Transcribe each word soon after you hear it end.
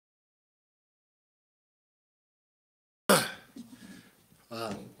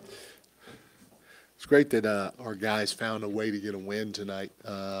Uh, it's great that our guys found a way to get a win tonight.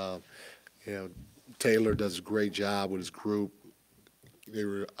 You know, Taylor does a great job with his group. They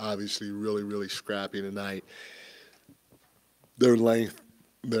were obviously really, really scrappy tonight. Their length,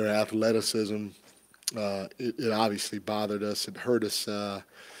 their athleticism, it obviously bothered us. It hurt us in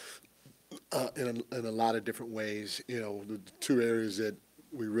a lot of different ways. You know, the two areas that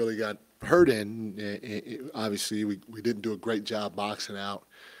we really got hurt in, obviously, we didn't do a great job boxing out.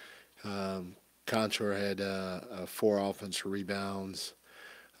 Contra had four offensive rebounds.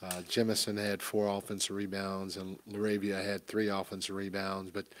 Jemison had four offensive rebounds, and Laravia had three offensive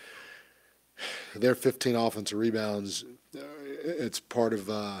rebounds. But their 15 offensive rebounds, it's part of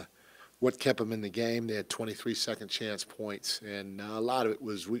what kept them in the game. They had 23 second chance points, and a lot of it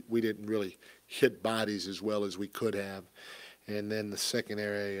was we didn't really hit bodies as well as we could have. And then the second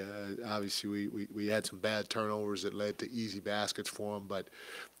area, obviously, we had some bad turnovers that led to easy baskets for them, but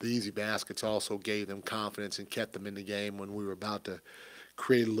the easy baskets also gave them confidence and kept them in the game when we were about to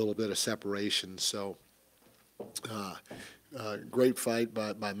create a little bit of separation. So uh, great fight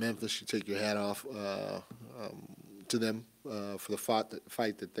by Memphis. You take your hat off to them for the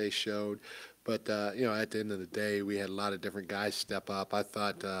fight that they showed. But, you know, at the end of the day, we had a lot of different guys step up. I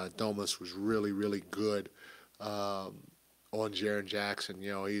thought Domus was really, really good on Jaron Jackson.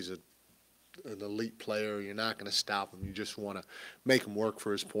 You know, he's an elite player. You're not going to stop him. You just want to make him work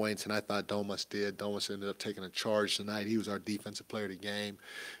for his points, and I thought Domus did. Domus ended up taking a charge tonight. He was our defensive player of the game.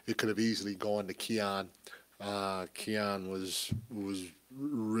 It could have easily gone to Keon. Keon was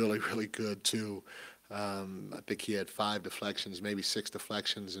really, really good, too. I think he had 5 deflections, maybe 6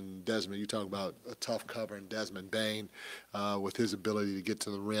 deflections. And Desmond, you talk about a tough cover, and Desmond Bain with his ability to get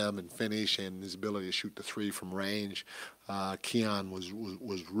to the rim and finish and his ability to shoot the three from range. Keon was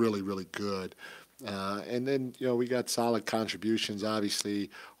really, really good. And then, you know, we got solid contributions, obviously,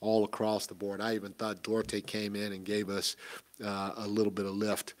 all across the board. I even thought Duarte came in and gave us a little bit of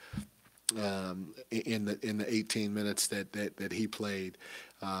lift in the 18 minutes that he played.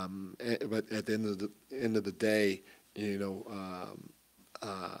 But at the end of the day, you know,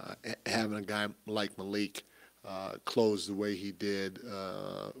 having a guy like Malik close the way he did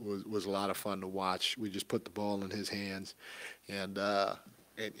was a lot of fun to watch. We just put the ball in his hands, and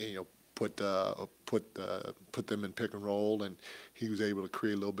you know, put them in pick and roll, and he was able to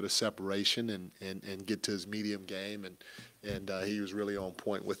create a little bit of separation and get to his medium game, and he was really on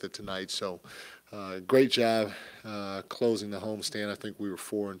point with it tonight. So great job closing the homestand. I think we were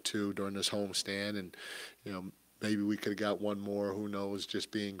 4-2 during this homestand, and you know, maybe we could have got one more. Who knows?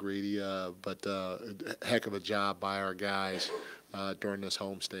 Just being greedy, but a heck of a job by our guys during this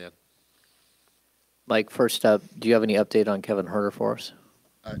homestand. Mike, first up, do you have any update on Kevin Herter for us?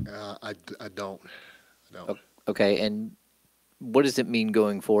 I don't. Okay, and what does it mean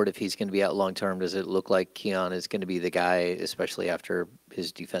going forward if he's going to be out long term? Does it look like Keon is going to be the guy, especially after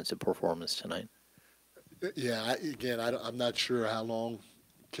his defensive performance tonight? Yeah, again, I'm not sure how long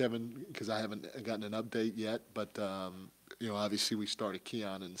Kevin, because I haven't gotten an update yet. But you know, obviously we started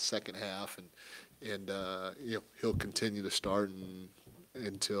Keon in the second half, and you know, he'll continue to start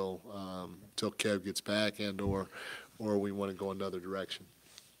until Kev gets back or we want to go another direction.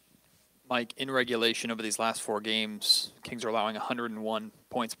 Mike, in regulation over these last 4 games, Kings are allowing 101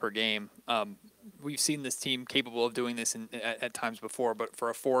 points per game. We've seen this team capable of doing this at times before, but for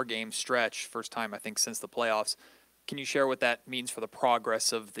a 4-game stretch, first time I think since the playoffs, can you share what that means for the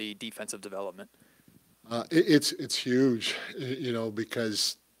progress of the defensive development? It's huge, you know,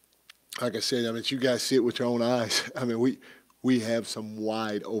 because like I said, I mean, you guys see it with your own eyes. I mean, we have some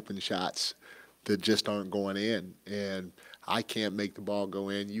wide open shots that just aren't going in, and I can't make the ball go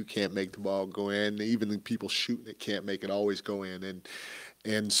in. You can't make the ball go in. Even the people shooting it can't make it always go in,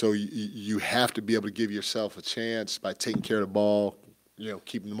 and so you have to be able to give yourself a chance by taking care of the ball, you know,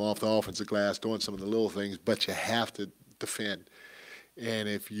 keeping them off the offensive glass, doing some of the little things. But you have to defend, and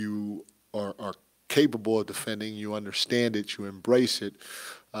if you are capable of defending, you understand it, you embrace it,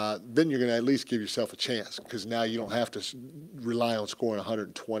 then you're going to at least give yourself a chance, because now you don't have to rely on scoring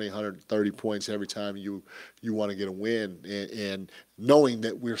 120, 130 points every time you want to get a win, and knowing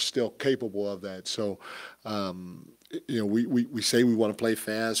that we're still capable of that. So, you know, we say we want to play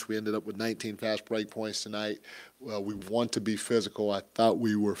fast. We ended up with 19 fast break points tonight. We want to be physical. I thought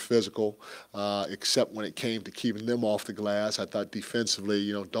we were physical, except when it came to keeping them off the glass. I thought defensively,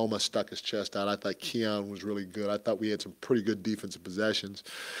 you know, Doma stuck his chest out. I thought Keon was really good. I thought we had some pretty good defensive possessions.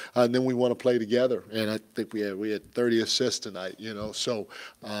 And then we want to play together. And I think we had 30 assists tonight, you know. So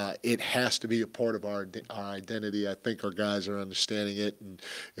it has to be a part of our identity. I think our guys are understanding it, and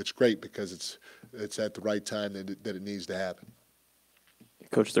it's great because it's at the right time that it needs to happen.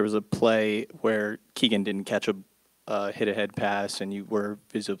 Coach, there was a play where Keegan didn't catch a hit-ahead pass, and you were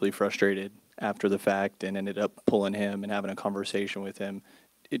visibly frustrated after the fact and ended up pulling him and having a conversation with him.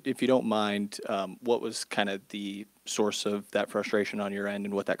 If you don't mind, what was kind of the source of that frustration on your end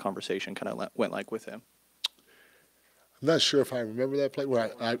and what that conversation kind of went like with him? I'm not sure if I remember that play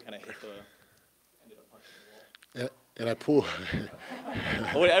where I Kind of hit the ended up punching the wall. and I pulled.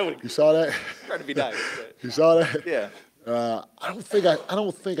 I would You saw that? try to be nice, but You saw that? yeah. I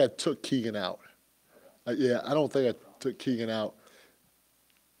don't think I took Keegan out. Yeah, I don't think I took Keegan out,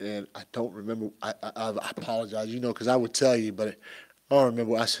 and I don't remember. I apologize, because I would tell you, but I don't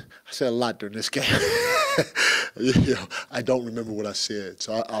remember. I said a lot during this game. I don't remember what I said,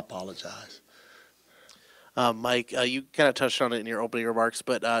 so I apologize. Mike, you kind of touched on it in your opening remarks,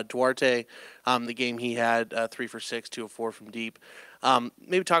 but Duarte, the game he had 3 for 6, 2 of 4 from deep.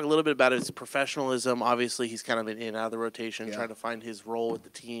 Maybe talk a little bit about his professionalism. Obviously, he's kind of been in and out of the rotation, trying to find his role with the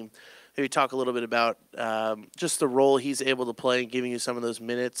team. Maybe talk a little bit about just the role he's able to play, giving you some of those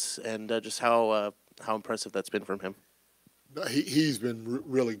minutes, and just how impressive that's been from him. He's been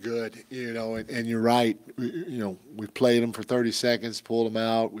really good, and you're right. We played him for 30 seconds, pulled him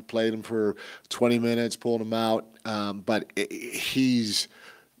out. We played him for 20 minutes, pulled him out. But he's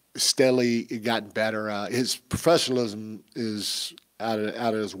steadily gotten better. His professionalism is out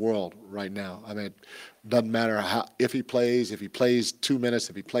of his world right now. I mean, it doesn't matter if he plays 2 minutes,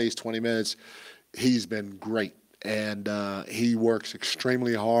 if he plays 20 minutes, he's been great. And he works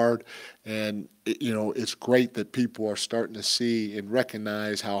extremely hard, and it's great that people are starting to see and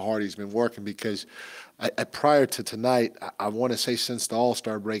recognize how hard he's been working, because prior to tonight, I want to say since the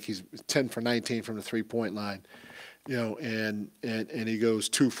All-Star break, he's 10 for 19 from the three-point line, and he goes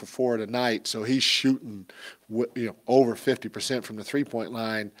 2 for 4 tonight, so he's shooting over 50% from the three-point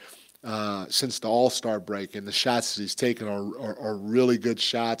line. Since the All-Star break, and the shots that he's taken are really good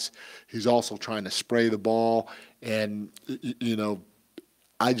shots. He's also trying to spray the ball, and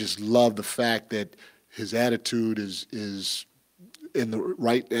I just love the fact that his attitude is in the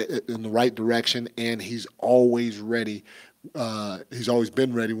right direction, and he's always ready. He's always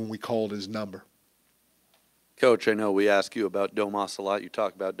been ready when we called his number. Coach, I know we ask you about Domas a lot. You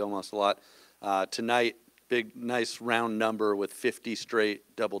talk about Domas a lot. Tonight, big, nice round number with 50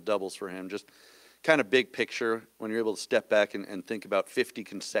 straight double-doubles for him. Just kind of big picture, when you're able to step back and think about 50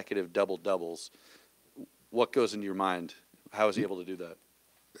 consecutive double-doubles, what goes into your mind? How is he able to do that?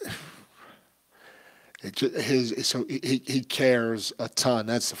 So he cares a ton.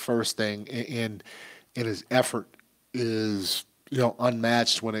 That's the first thing, and his effort is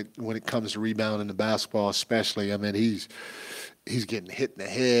unmatched when it comes to rebounding the basketball, especially. I mean, he's getting hit in the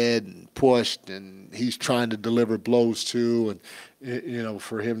head and pushed, and he's trying to deliver blows too. And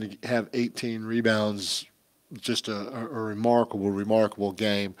for him to have 18 rebounds, just a remarkable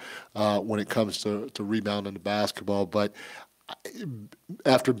game when it comes to rebounding the basketball. But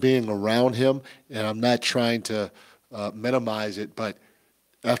after being around him, and I'm not trying to minimize it, but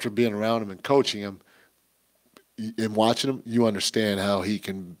after being around him and coaching him and watching him, you understand how he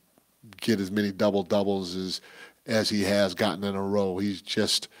can get as many double-doubles as he has gotten in a row. He's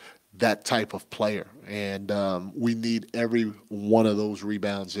just that type of player, and we need every one of those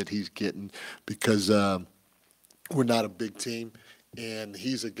rebounds that he's getting, because we're not a big team, and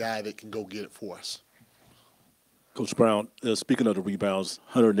he's a guy that can go get it for us. Coach Brown, speaking of the rebounds,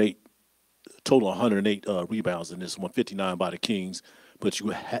 108 total 108 rebounds in this one, 59 by the Kings, but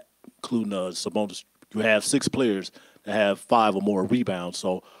you including Sabonis, you have 6 players that have 5 or more rebounds.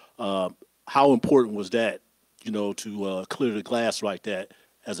 So how important was that, to clear the glass like that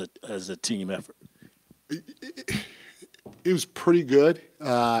as a team effort? It was pretty good.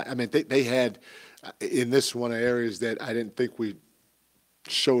 I mean, they had in this one of areas that I didn't think we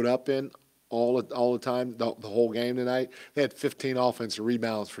showed up in all the time, the whole game tonight. They had 15 offensive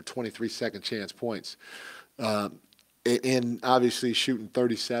rebounds for 23 second chance points. And obviously shooting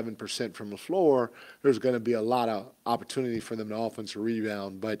 37% from the floor, there's going to be a lot of opportunity for them to offensive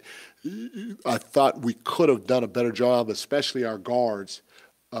rebound. But I thought we could have done a better job, especially our guards,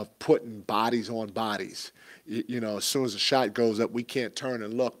 of putting bodies on bodies. As soon as the shot goes up, we can't turn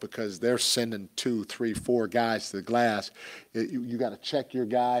and look because they're sending 2, 3, 4 guys to the glass. You got to check your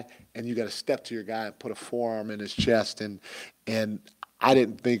guy, and you got to step to your guy and put a forearm in his chest. And I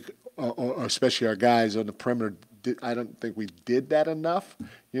didn't think, or especially our guys on the perimeter, I don't think we did that enough.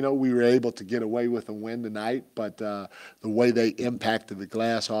 We were able to get away with a win tonight, but the way they impacted the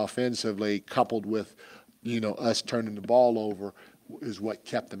glass offensively, coupled with, us turning the ball over, is what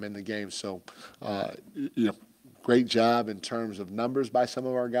kept them in the game. So, great job in terms of numbers by some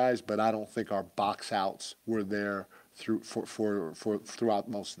of our guys, but I don't think our box outs were there throughout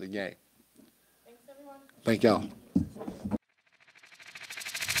most of the game. Thanks, everyone. Thank y'all.